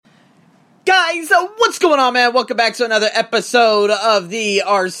guys, what's going on, man? Welcome back to another episode of the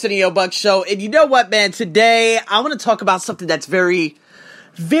Arsenio Buck Show. And you know what, man? Today, I want to talk about something that's very,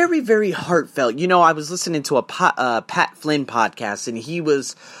 very heartfelt. You know, I was listening to a Pat Flynn podcast, and he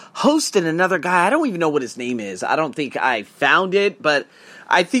was hosting another guy. I don't even know what his name is. I don't think I found it, but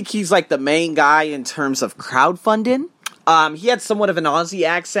I think he's like the main guy in terms of crowdfunding. He had somewhat of an Aussie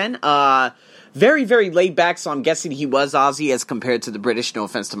accent. Very laid back, so I'm guessing he was Aussie as compared to the British. No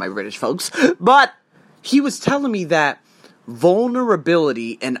offense to my British folks. But he was telling me that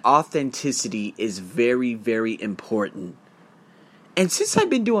vulnerability and authenticity is very important. And since I've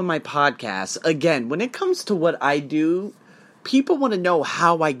been doing my podcast, again, when it comes to what I do, people want to know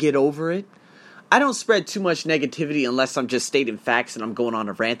how I get over it. I don't spread too much negativity unless I'm just stating facts and I'm going on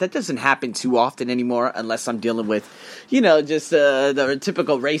a rant. That doesn't happen too often anymore unless I'm dealing with, just the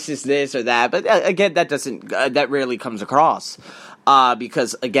typical racist this or that. But again, that rarely comes across.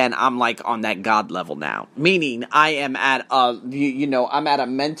 Because again, I'm like on that God level now. Meaning I am at I'm at a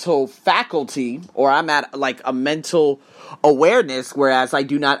mental faculty, or I'm at like a mental awareness, whereas I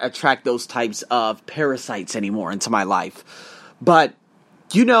do not attract those types of parasites anymore into my life. But,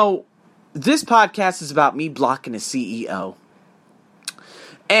 this podcast is about me blocking a CEO.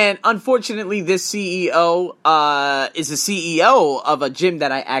 And unfortunately, this CEO is a CEO of a gym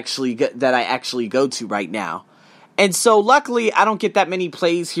that I actually go to right now. And so luckily, I don't get that many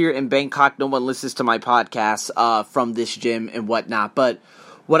plays here in Bangkok. No one listens to my podcast from this gym and whatnot. But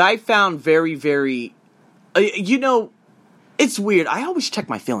what I found very, it's weird. I always check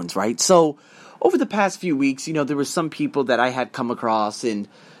my feelings, right? So over the past few weeks, there were some people that I had come across and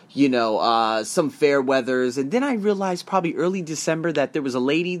some fair weathers. And then I realized probably early December that there was a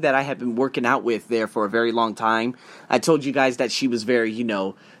lady that I had been working out with there for a very long time. I told you guys that she was very,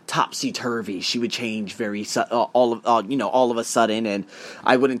 topsy-turvy. She would change very, all of a sudden. And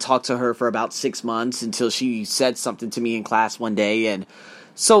I wouldn't talk to her for about 6 months until she said something to me in class one day. And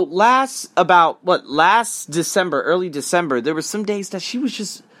so last December, early December, there were some days that she was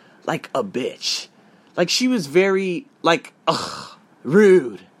just like a bitch. Like she was very,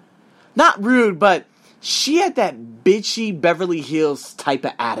 rude. Not rude, but she had that bitchy Beverly Hills type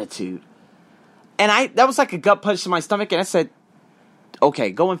of attitude. And that was like a gut punch to my stomach, and I said,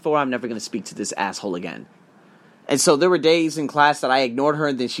 okay, going forward, I'm never going to speak to this asshole again. And so there were days in class that I ignored her,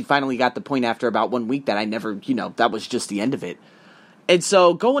 and then she finally got the point after about 1 week that I never, that was just the end of it. And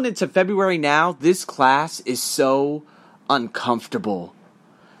so going into February now, this class is so uncomfortable.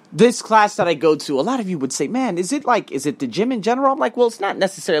 This class that I go to, a lot of you would say, man, is it the gym in general? I'm like, well, it's not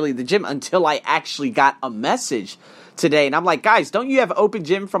necessarily the gym until I actually got a message today. And I'm like, guys, don't you have open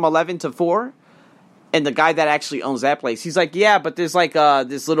gym from 11 to 4? And the guy that actually owns that place, he's like, yeah, but there's like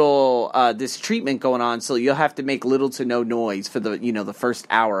this treatment going on, so you'll have to make little to no noise for the first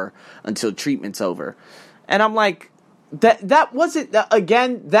hour until treatment's over. And I'm like, that wasn't,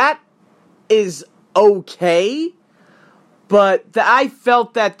 again, that is okay. But I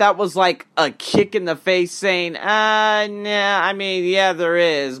felt that was like a kick in the face saying, nah, I mean, yeah, there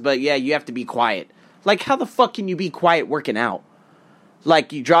is, but yeah, you have to be quiet. Like, how the fuck can you be quiet working out?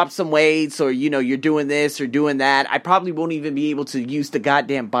 Like, you drop some weights, or, you're doing this or doing that. I probably won't even be able to use the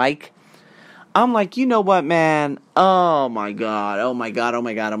goddamn bike. I'm like, you know what, man? Oh my God.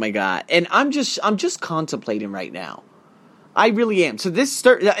 And I'm just contemplating right now. I really am. So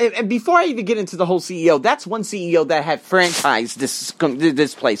and before I even get into the whole CEO, that's one CEO that had franchised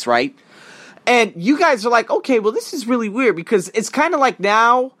this place, right? And you guys are like, okay, well, this is really weird, because it's kind of like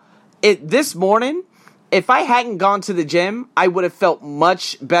now, this morning, if I hadn't gone to the gym, I would have felt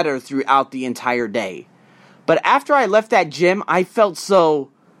much better throughout the entire day. But after I left that gym, I felt so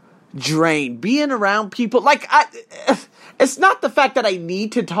drained. Being around people, it's not the fact that I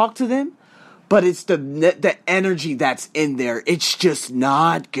need to talk to them, but it's the energy that's in there. It's just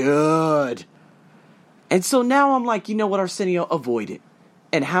not good. And so now I'm like, you know what, Arsenio, avoid it.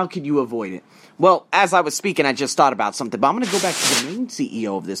 And how can you avoid it? Well, as I was speaking, I just thought about something, but I'm going to go back to the main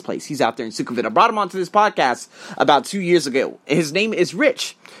CEO of this place. He's out there in Sukhumvit. I brought him onto this podcast about 2 years ago. His name is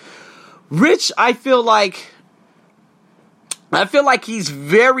Rich. Rich, I feel like he's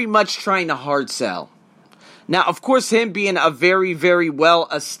very much trying to hard sell. Now, of course, him being a very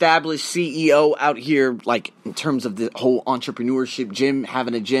well-established CEO out here, like, in terms of the whole entrepreneurship gym,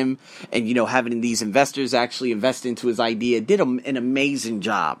 having a gym, and, having these investors actually invest into his idea, did an amazing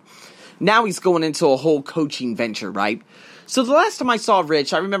job. Now he's going into a whole coaching venture, right? So the last time I saw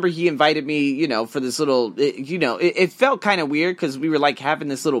Rich, I remember he invited me, for this little, it felt kind of weird, because we were, like, having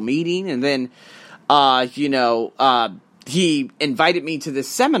this little meeting, and then, he invited me to this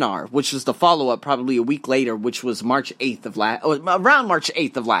seminar, which was the follow-up probably a week later, which was around March 8th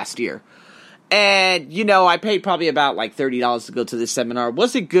of last year. And, I paid probably about like $30 to go to this seminar.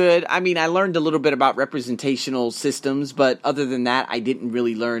 Was it good? I mean, I learned a little bit about representational systems, but other than that, I didn't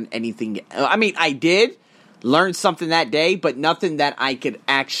really learn anything. I mean, I did learn something that day, but nothing that I could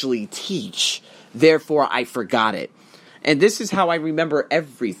actually teach. Therefore, I forgot it. And this is how I remember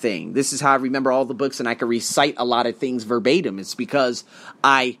everything. This is how I remember all the books, and I can recite a lot of things verbatim. It's because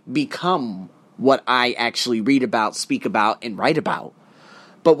I become what I actually read about, speak about, and write about.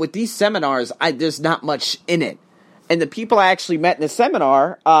 But with these seminars, there's not much in it. And the people I actually met in the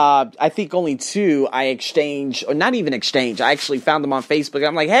seminar, I think only two I exchanged, or not even exchanged. I actually found them on Facebook.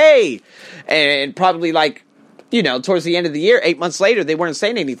 I'm like, hey! And probably towards the end of the year, 8 months later, they weren't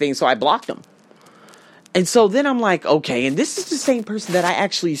saying anything, so I blocked them. And so then I'm like, okay, and this is the same person that I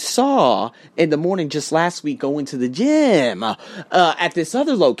actually saw in the morning just last week going to the gym at this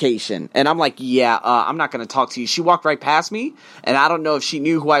other location. And I'm like, I'm not going to talk to you. She walked right past me, and I don't know if she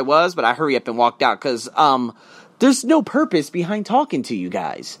knew who I was, but I hurry up and walked out because there's no purpose behind talking to you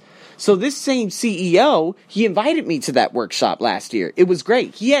guys. So this same CEO, he invited me to that workshop last year. It was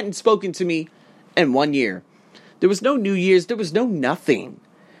great. He hadn't spoken to me in 1 year. There was no New Year's. There was no nothing.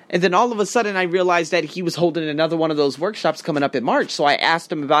 And then all of a sudden I realized that he was holding another one of those workshops coming up in March. So I asked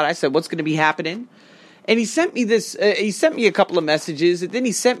him about it. I said, what's going to be happening? And he sent me this, he sent me a couple of messages. And then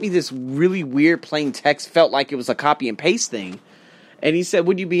he sent me this really weird plain text. Felt like it was a copy and paste thing. And he said,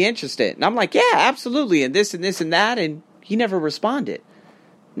 would you be interested? And I'm like, yeah, absolutely. And this and this and that. And he never responded.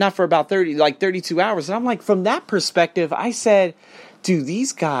 Not for about 32 hours. And I'm like, from that perspective, I said, dude,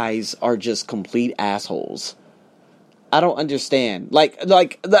 these guys are just complete assholes. I don't understand.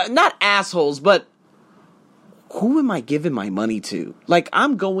 Not assholes, but who am I giving my money to? Like,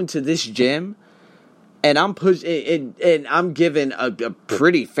 I'm going to this gym, and I'm I'm giving a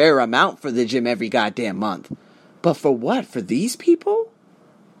pretty fair amount for the gym every goddamn month. But for what? For these people?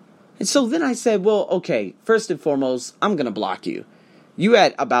 And so then I said, well, okay, first and foremost, I'm going to block you. You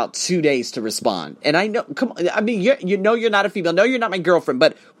had about 2 days to respond. And I know, come on, I mean, you're not a female. No, you're not my girlfriend.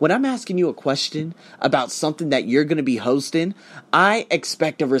 But when I'm asking you a question about something that you're going to be hosting, I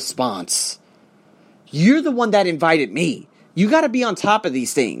expect a response. You're the one that invited me. You got to be on top of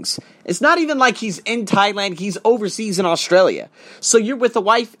these things. It's not even like he's in Thailand. He's overseas in Australia. So you're with a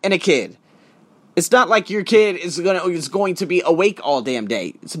wife and a kid. It's not like your kid is going to be awake all damn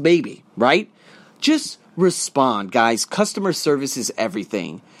day. It's a baby, right? Just respond, guys. Customer service is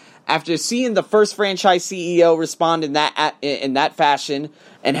everything. After seeing the first franchise CEO respond in that fashion,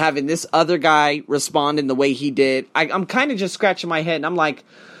 and having this other guy respond in the way he did, I'm kind of just scratching my head, and I'm like,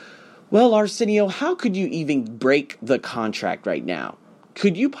 well, Arsenio, how could you even break the contract right now?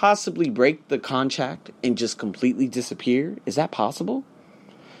 Could you possibly break the contract and just completely disappear? Is that possible?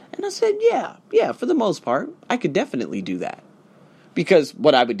 And I said, yeah, for the most part, I could definitely do that. Because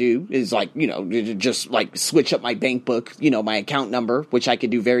what I would do is just switch up my bank book, my account number, which I could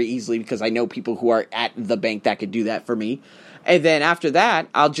do very easily because I know people who are at the bank that could do that for me. And then after that,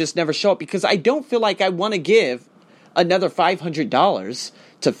 I'll just never show up because I don't feel like I want to give another $500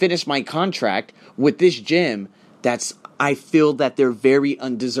 to finish my contract with this gym I feel that they're very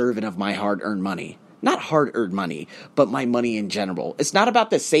undeserving of my hard-earned money. Not hard-earned money, but my money in general. It's not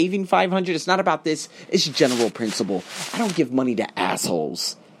about the saving $500. It's not about this. It's general principle. I don't give money to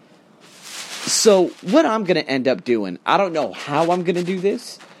assholes. So what I'm going to end up doing, I don't know how I'm going to do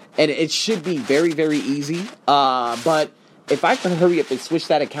this, and it should be very, very easy. But if I can hurry up and switch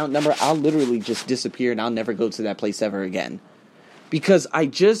that account number, I'll literally just disappear, and I'll never go to that place ever again. Because I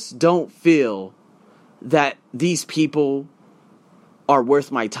just don't feel that these people are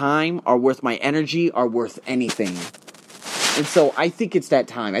worth my time, are worth my energy, are worth anything. And so I think it's that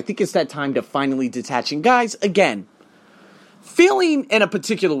time. I think it's that time to finally detach. And guys, again, feeling in a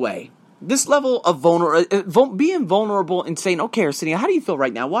particular way, this level of being vulnerable and saying, okay, Arsenio, how do you feel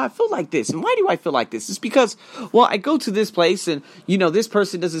right now? Well, I feel like this. And why do I feel like this? It's because, well, I go to this place and, this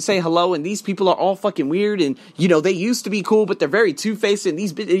person doesn't say hello and these people are all fucking weird and, they used to be cool, but they're very two-faced and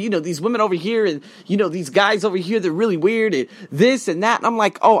these women over here and, these guys over here, they're really weird and this and that. And I'm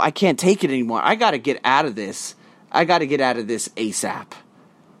like, oh, I can't take it anymore. I got to get out of this. I got to get out of this ASAP.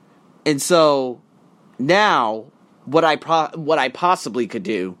 And so now what I possibly could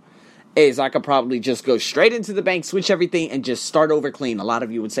do is I could probably just go straight into the bank, switch everything, and just start over clean. A lot of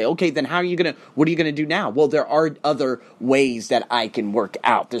you would say, okay, then what are you going to do now? Well, there are other ways that I can work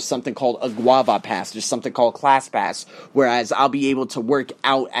out. There's something called a Guava Pass. There's something called Class Pass, whereas I'll be able to work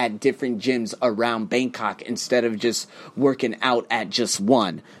out at different gyms around Bangkok instead of just working out at just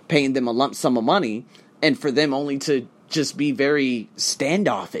one, paying them a lump sum of money, and for them only to just be very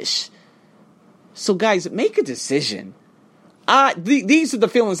standoffish. So guys, make a decision. These are the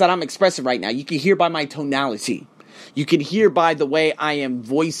feelings that I'm expressing right now. You can hear by my tonality. You can hear by the way I am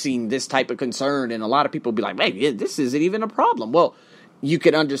voicing this type of concern. And a lot of people be like, hey, this isn't even a problem. Well, you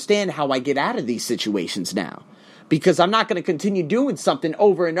can understand how I get out of these situations now. Because I'm not going to continue doing something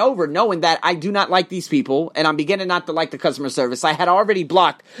over and over, knowing that I do not like these people, and I'm beginning not to like the customer service. I had already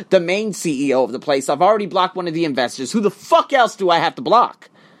blocked the main CEO of the place. I've already blocked one of the investors. Who the fuck else do I have to block?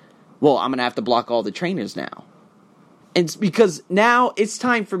 Well, I'm going to have to block all the trainers now. And it's because now it's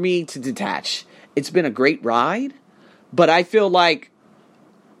time for me to detach. It's been a great ride, but I feel like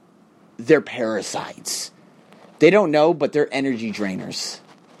they're parasites. They don't know, but they're energy drainers.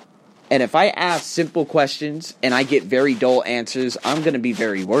 And if I ask simple questions and I get very dull answers, I'm going to be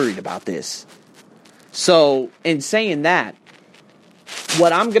very worried about this. So, in saying that,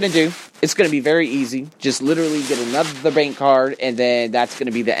 what I'm going to do, it's going to be very easy. Just literally get another bank card, and then that's going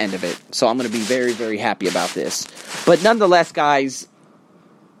to be the end of it. So, I'm going to be very, very happy about this. But nonetheless, guys,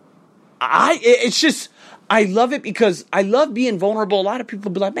 I love it because I love being vulnerable. A lot of people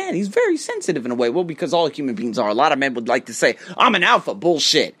be like, man, he's very sensitive in a way. Well, because all human beings are. A lot of men would like to say, I'm an alpha.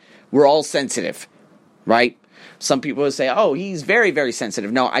 Bullshit. We're all sensitive, right? Some people would say, oh, he's very, very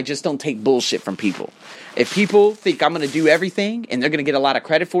sensitive. No, I just don't take bullshit from people. If people think I'm going to do everything and they're going to get a lot of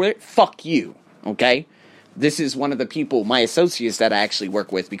credit for it, fuck you, okay? This is one of the people, my associates that I actually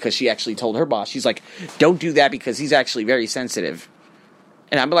work with, because she actually told her boss, she's like, don't do that because he's actually very sensitive.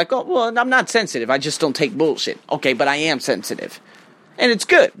 And I'm like, oh, well, I'm not sensitive. I just don't take bullshit. Okay, but I am sensitive. And it's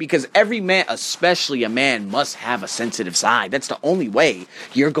good, because every man, especially a man, must have a sensitive side. That's the only way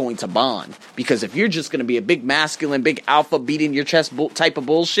you're going to bond. Because if you're just going to be a big masculine, big alpha, beating your chest type of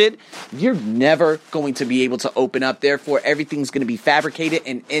bullshit, you're never going to be able to open up. Therefore, everything's going to be fabricated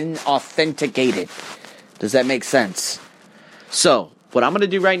and inauthenticated. Does that make sense? So, what I'm going to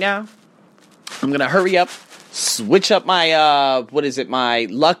do right now, I'm going to hurry up, switch up my,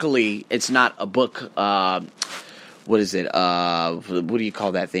 luckily, it's not a book, what is it? What do you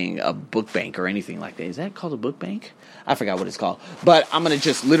call that thing? A book bank or anything like that. Is that called a book bank? I forgot what it's called. But I'm going to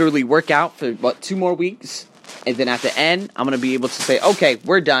just literally work out for, 2 more weeks. And then at the end, I'm going to be able to say, okay,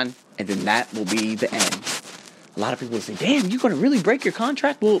 we're done. And then that will be the end. A lot of people will say, damn, you're going to really break your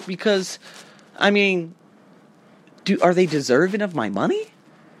contract? Well, because, I mean, are they deserving of my money?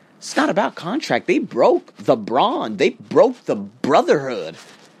 It's not about contract. They broke the bond. They broke the brotherhood.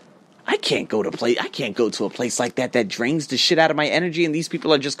 I can't go to a place like that drains the shit out of my energy, and these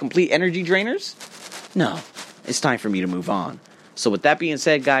people are just complete energy drainers. No, it's time for me to move on. So with that being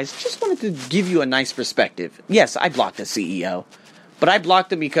said, guys, just wanted to give you a nice perspective. Yes, I blocked the CEO, but I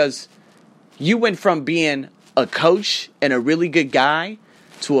blocked him because you went from being a coach and a really good guy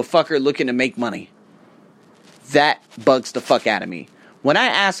to a fucker looking to make money. That bugs the fuck out of me. When I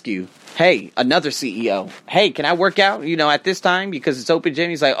ask you, hey, another CEO, hey, can I work out, at this time because it's open gym?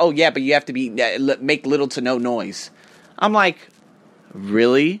 He's like, oh, yeah, but you have to make little to no noise. I'm like,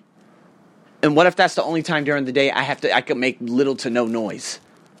 really? And what if that's the only time during the day I could make little to no noise?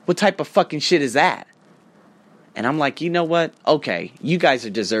 What type of fucking shit is that? And I'm like, you know what? Okay, you guys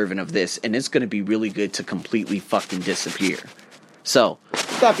are deserving of this, and it's going to be really good to completely fucking disappear. So,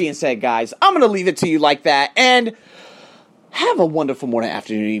 with that being said, guys, I'm going to leave it to you like that, and have a wonderful morning,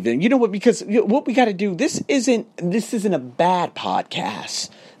 afternoon, evening. You know what? Because what we got to do, this isn't a bad podcast.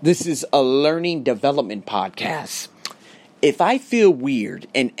 This is a learning development podcast. If I feel weird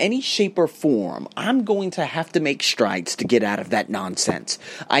in any shape or form, I'm going to have to make strides to get out of that nonsense.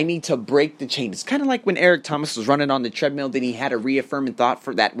 I need to break the chain. It's kind of like when Eric Thomas was running on the treadmill, then he had a reaffirming thought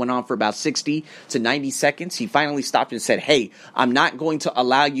that went on for about 60 to 90 seconds. He finally stopped and said, hey, I'm not going to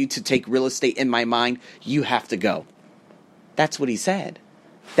allow you to take real estate in my mind. You have to go. That's what he said.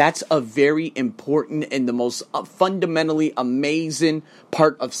 That's a very important and the most fundamentally amazing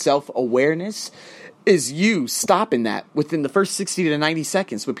part of self-awareness is you stopping that within the first 60 to 90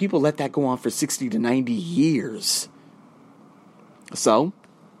 seconds. But people let that go on for 60 to 90 years. So,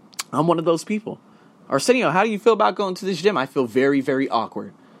 I'm one of those people. Arsenio, how do you feel about going to this gym? I feel very, very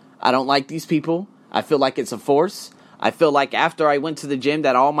awkward. I don't like these people. I feel like it's a force. I feel like after I went to the gym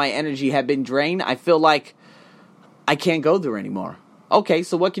that all my energy had been drained. I feel like I can't go there anymore. Okay,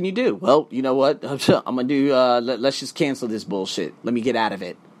 so what can you do? Well, you know what? I'm going to do, let's just cancel this bullshit. Let me get out of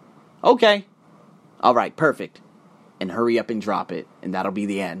it. Okay. All right, perfect. And hurry up and drop it. And that'll be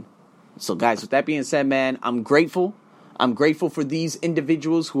the end. So, guys, with that being said, man, I'm grateful. I'm grateful for these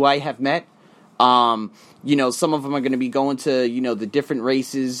individuals who I have met. Some of them are going to be going to, the different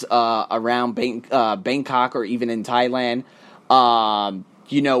races around Bangkok or even in Thailand.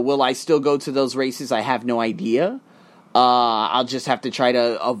 Will I still go to those races? I have no idea. I'll just have to try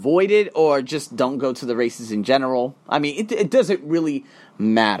to avoid it or just don't go to the races in general. I mean, it doesn't really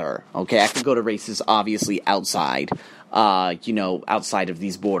matter, okay? I could go to races, obviously, outside, outside of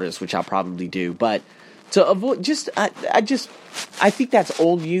these borders, which I'll probably do. But to avoid, I think that's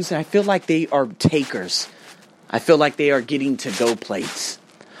old news, and I feel like they are takers. I feel like they are getting to-go plates.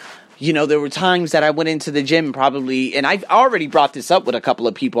 There were times that I went into the gym probably, and I've already brought this up with a couple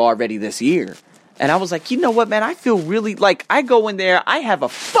of people already this year. And I was like, you know what, man, I feel really like I go in there, I have a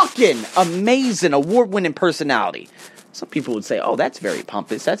fucking amazing award-winning personality. Some people would say, oh, that's very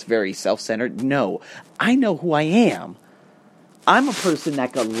pompous, that's very self-centered. No, I know who I am. I'm a person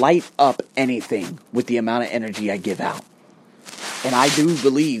that could light up anything with the amount of energy I give out. And I do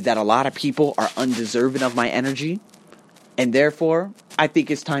believe that a lot of people are undeserving of my energy. And therefore, I think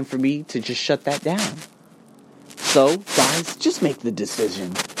it's time for me to just shut that down. So, guys, just make the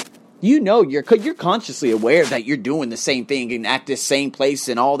decision. You're consciously aware that you're doing the same thing and at this same place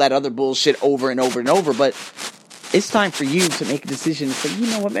and all that other bullshit over and over and over. But it's time for you to make a decision and say, you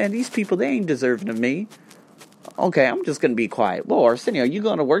know what, man, these people, they ain't deserving of me. Okay, I'm just going to be quiet. Well, Arsenio, are you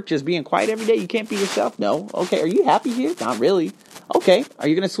going to work just being quiet every day? You can't be yourself? No. Okay, are you happy here? Not really. Okay, are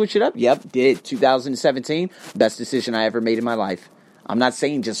you going to switch it up? Yep, did. 2017, best decision I ever made in my life. I'm not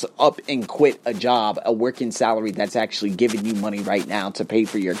saying just up and quit a job, a working salary that's actually giving you money right now to pay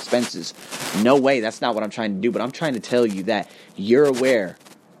for your expenses. No way, that's not what I'm trying to do. But I'm trying to tell you that you're aware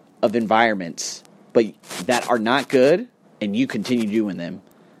of environments but that are not good, and you continue doing them.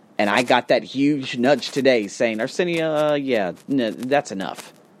 And I got that huge nudge today saying, Arsenio, that's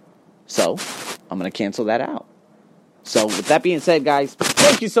enough. So, I'm going to cancel that out. So, with that being said, guys,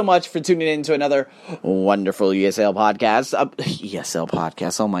 thank you so much for tuning in to another wonderful ESL podcast. ESL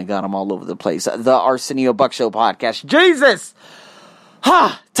podcast, oh my God, I'm all over the place. The Arsenio Buck Show podcast. Jesus!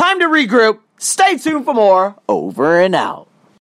 Time to regroup. Stay tuned for more. Over and out.